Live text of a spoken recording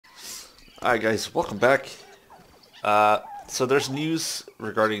Hi guys, welcome back. So there's news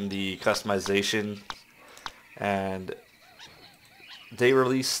regarding the customization, and they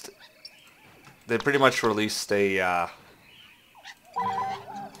released, they pretty much released a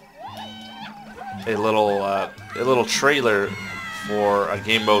little trailer for a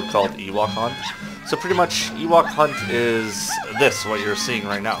game mode called Ewok Hunt. So pretty much Ewok Hunt is this, what you're seeing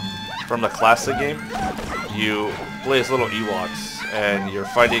right now. From the classic game, you play as little Ewoks, and you're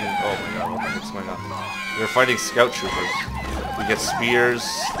fighting, oh my god, what the heck's going on? You're fighting scout troopers. You get spears,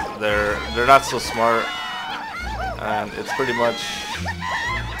 they're not so smart, and it's pretty much,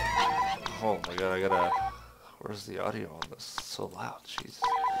 oh my god, where's the audio on this? It's so loud, jeez.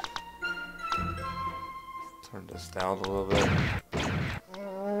 Turn this down a little bit.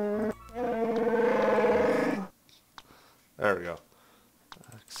 There we go.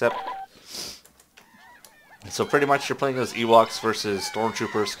 Except, so pretty much you're playing as Ewoks versus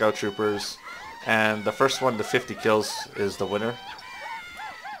Stormtroopers, Scout Troopers, and the first one to 50 kills is the winner.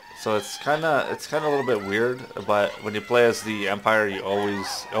 So it's kind of a little bit weird, but when you play as the Empire, you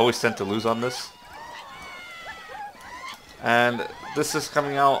always tend to lose on this. And this is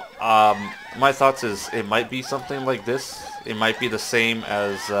coming out. My thoughts is it might be something like this. It might be the same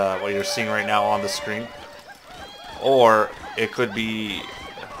as what you're seeing right now on the screen, or it could be.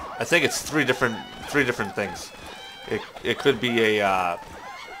 I think it's three different things. It could be a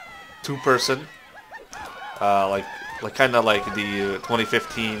two-person, like kind of like the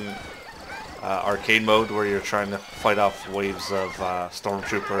 2015 arcade mode where you're trying to fight off waves of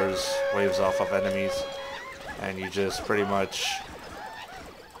stormtroopers, waves off of enemies, and you're pretty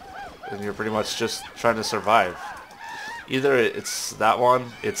much just trying to survive. Either it's that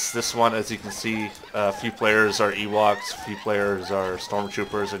one, it's this one. As you can see, a few players are Ewoks, a few players are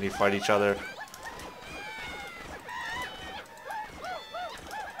stormtroopers, and you fight each other.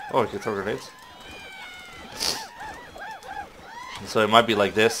 Oh, you can throw grenades. So it might be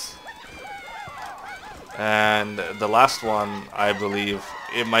like this. And the last one, I believe,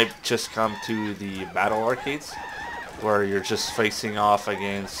 it might just come to the battle arcades, where you're just facing off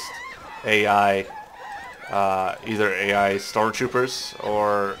against AI, either AI stormtroopers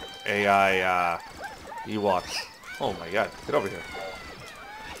or AI Ewoks. Oh my god, get over here.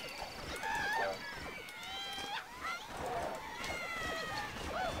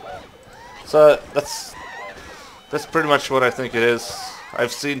 So that's pretty much what I think it is.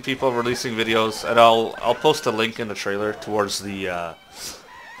 I've seen people releasing videos, and I'll post a link in the trailer towards the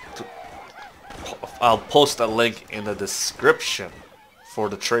I'll post a link in the description for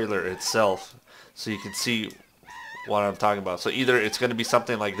the trailer itself, so you can see what I'm talking about. So either it's going to be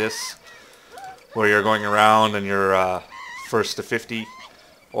something like this, where you're going around and you're first to 50,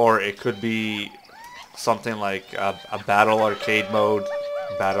 or it could be something like a battle arcade mode,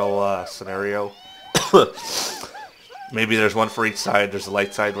 battle scenario. Maybe there's one for each side. There's a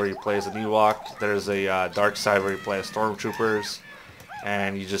light side where you play as an Ewok. There's a dark side where you play as stormtroopers,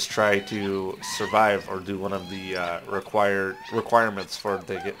 and you just try to survive or do one of the requirements for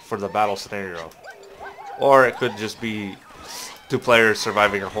the battle scenario. Or it could just be two players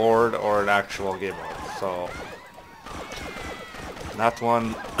surviving a horde or an actual game mode. So that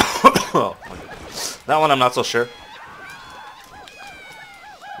one, oh my goodness. That one I'm not so sure.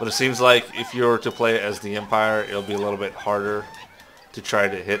 But it seems like if you were to play as the Empire, it'll be a little bit harder to try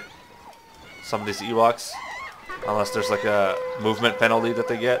to hit some of these Ewoks, unless there's like a movement penalty that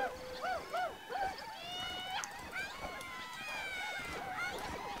they get.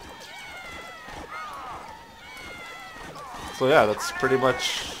 So yeah, that's pretty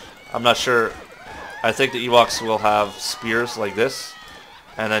much, I'm not sure. I think the Ewoks will have spears like this,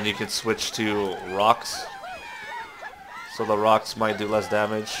 and then you can switch to rocks. So the rocks might do less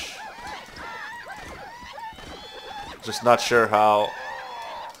damage. Just not sure how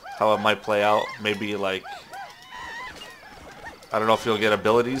it might play out. Maybe like, I don't know if you'll get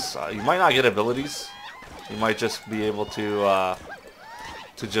abilities. You might not get abilities. You might just be able to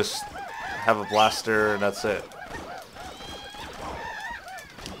just have a blaster and that's it.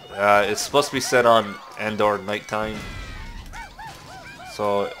 It's supposed to be set on ENDOR nighttime.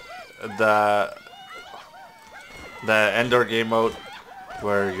 So the ENDOR game mode,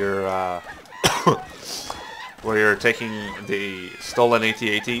 where you're where you're taking the stolen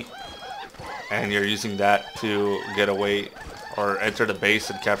AT-AT and you're using that to get away or enter the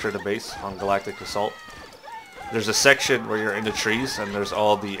base and capture the base on Galactic Assault. There's a section where you're in the trees and there's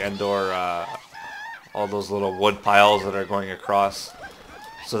all the ENDOR, all those little wood piles that are going across.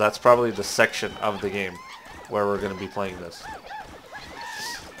 So that's probably the section of the game where we're going to be playing this.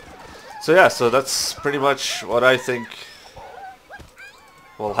 So yeah, so that's pretty much what I think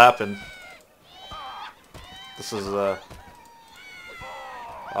will happen. This is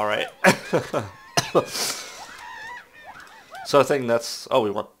all right. So I think that's we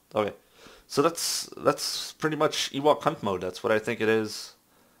won. Okay, so that's pretty much Ewok hunt mode. That's what I think it is.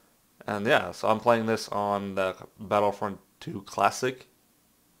 And yeah, so I'm playing this on the Battlefront 2 Classic.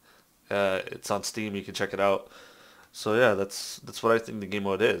 It's on Steam. You can check it out. So yeah, that's what I think the game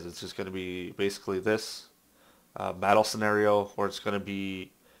mode is. It's just going to be basically this battle scenario, where it's going to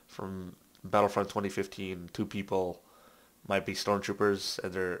be from Battlefront 2015. 2 people might be stormtroopers,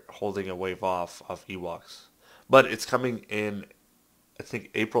 and they're holding a wave off of Ewoks. But it's coming in, I think,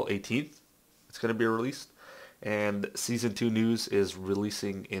 April 18th. It's going to be released. And Season 2 news is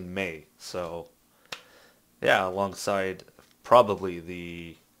releasing in May. So, yeah, alongside probably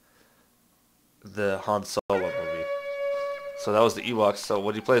the Han Solo movie. So that was the Ewoks. So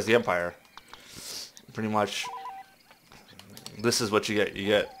what do you play as the Empire? Pretty much, this is what you get. You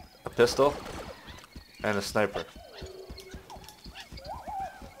get a pistol and a sniper.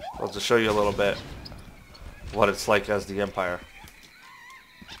 I'll just show you a little bit what it's like as the Empire.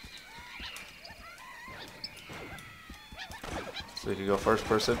 So you can go first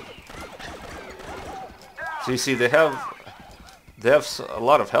person. So you see they have a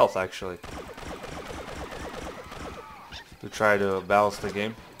lot of health actually, to try to balance the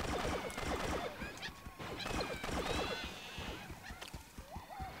game.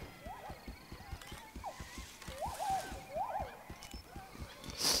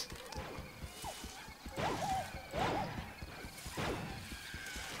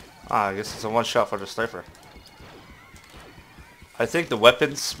 I guess it's a one shot for the sniper. I think the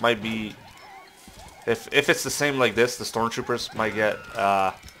weapons might be, if it's the same like this, the stormtroopers might get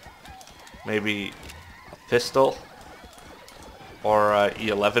maybe a pistol or a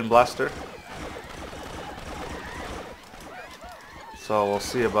E11 blaster. So we'll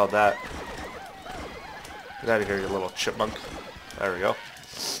see about that. Get out of here, you little chipmunk. There we go.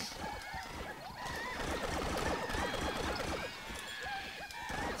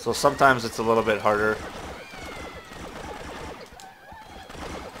 So sometimes it's a little bit harder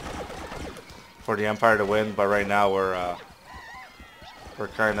for the Empire to win, but right now we're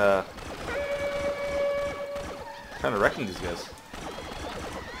kind of wrecking these guys.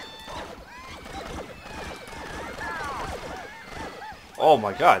 Oh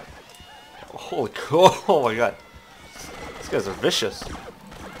my god! Holy cool! Oh my god! These guys are vicious.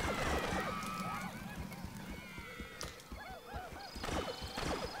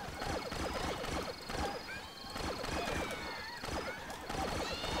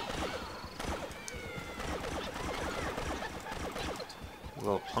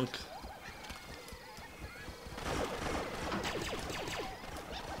 Little punk.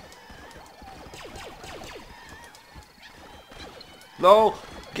 No,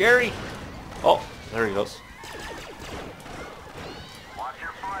 Gary. Oh, there he goes. Watch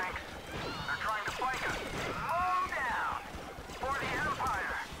your flanks. They're trying to flank us. Mow down for the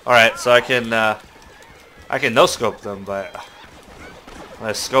Empire. All right, so I can no scope them, but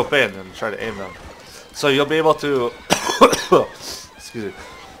I scope in and try to aim them. So you'll be able to. Excuse me.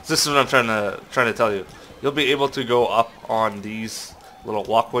 This is what I'm trying to tell you. You'll be able to go up on these little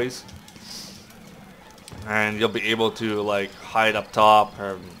walkways, and you'll be able to like hide up top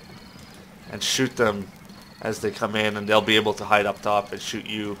and shoot them as they come in, and they'll be able to hide up top and shoot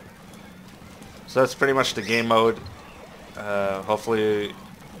you. So that's pretty much the game mode. Hopefully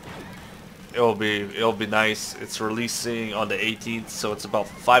it'll be nice. It's releasing on the 18th, so it's about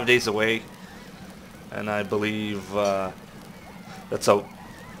 5 days away, and I believe that's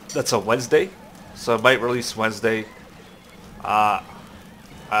a Wednesday, so it might release Wednesday. I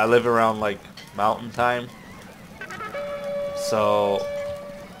live around like Mountain Time, so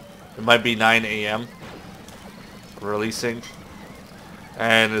it might be 9 a.m. releasing.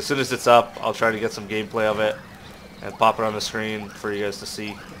 And as soon as it's up, I'll try to get some gameplay of it and pop it on the screen for you guys to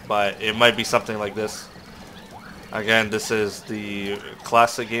see. But it might be something like this. Again, this is the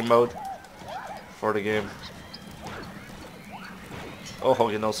classic game mode for the game. Oh,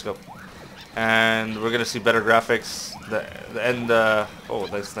 you no scope. And we're gonna see better graphics. The end. Oh,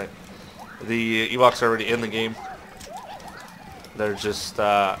 nice thing. The Ewoks are already in the game. They're just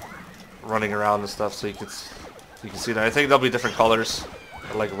running around and stuff, so you can see that. I think there'll be different colors,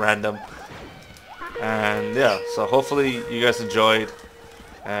 like random. And yeah, so hopefully you guys enjoyed,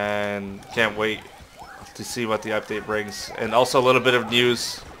 and can't wait to see what the update brings. And also a little bit of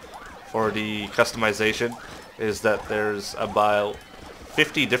news for the customization is that there's about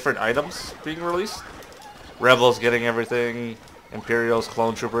 50 different items being released. Rebels getting everything, Imperials,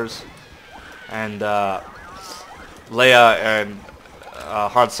 Clone Troopers, and Leia and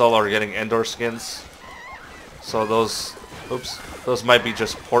Han Solo are getting ENDOR skins. So those, oops, those might be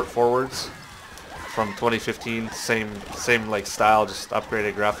just port forwards from 2015. Same like style, just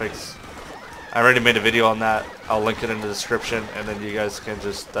upgraded graphics. I already made a video on that. I'll link it in the description, and then you guys can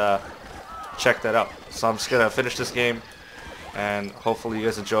just check that out. So I'm just gonna finish this game, and hopefully you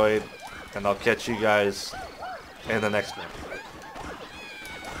guys enjoyed, and I'll catch you guys in the next one.